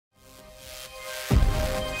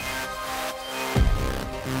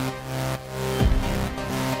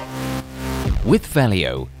With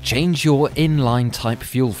Valeo, change your inline type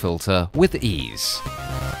fuel filter with ease.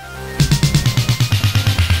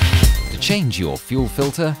 To change your fuel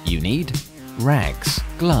filter, you need rags,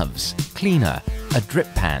 gloves, cleaner, a drip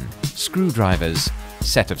pan, screwdrivers,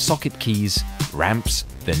 set of socket keys, ramps,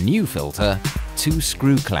 the new filter, 2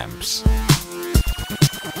 screw clamps.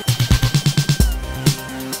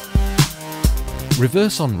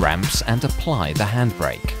 Reverse on ramps and apply the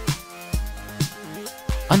handbrake.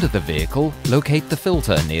 Under the vehicle, locate the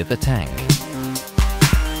filter near the tank.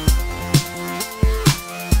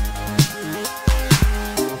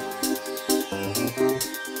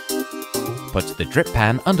 Put the drip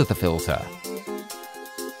pan under the filter.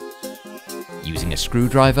 Using a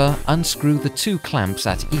screwdriver, unscrew the 2 clamps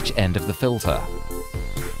at each end of the filter.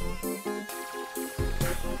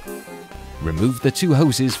 Remove the 2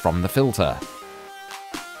 hoses from the filter.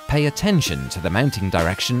 Pay attention to the mounting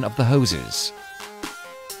direction of the hoses.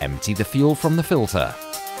 Empty the fuel from the filter.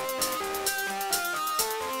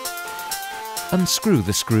 Unscrew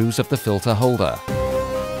the screws of the filter holder.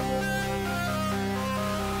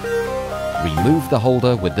 Remove the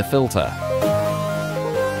holder with the filter.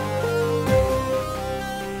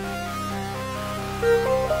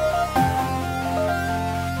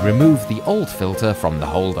 Remove the old filter from the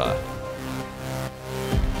holder.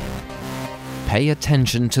 Pay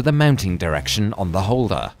attention to the mounting direction on the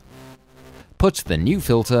holder. Put the new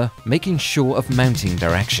filter, making sure of mounting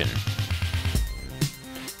direction.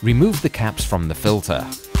 Remove the caps from the filter.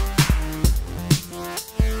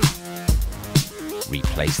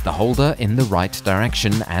 Replace the holder in the right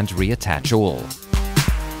direction and reattach all.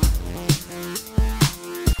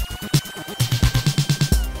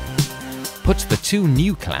 Put the 2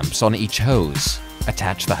 new clamps on each hose.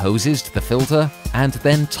 Attach the hoses to the filter and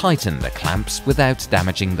then tighten the clamps without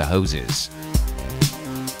damaging the hoses.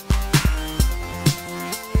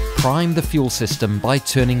 Prime the fuel system by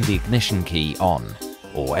turning the ignition key on,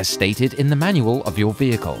 or as stated in the manual of your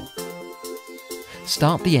vehicle.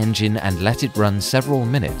 Start the engine and let it run several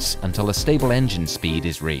minutes until a stable engine speed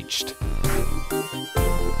is reached.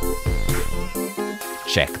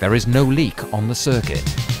 Check there is no leak on the circuit.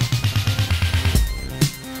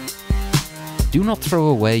 Do not throw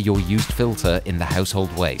away your used filter in the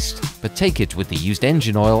household waste, but take it with the used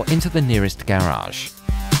engine oil into the nearest garage.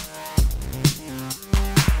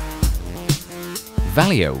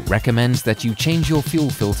 Valeo recommends that you change your fuel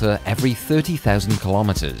filter every 30,000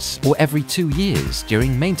 kilometers or every 2 years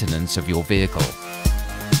during maintenance of your vehicle.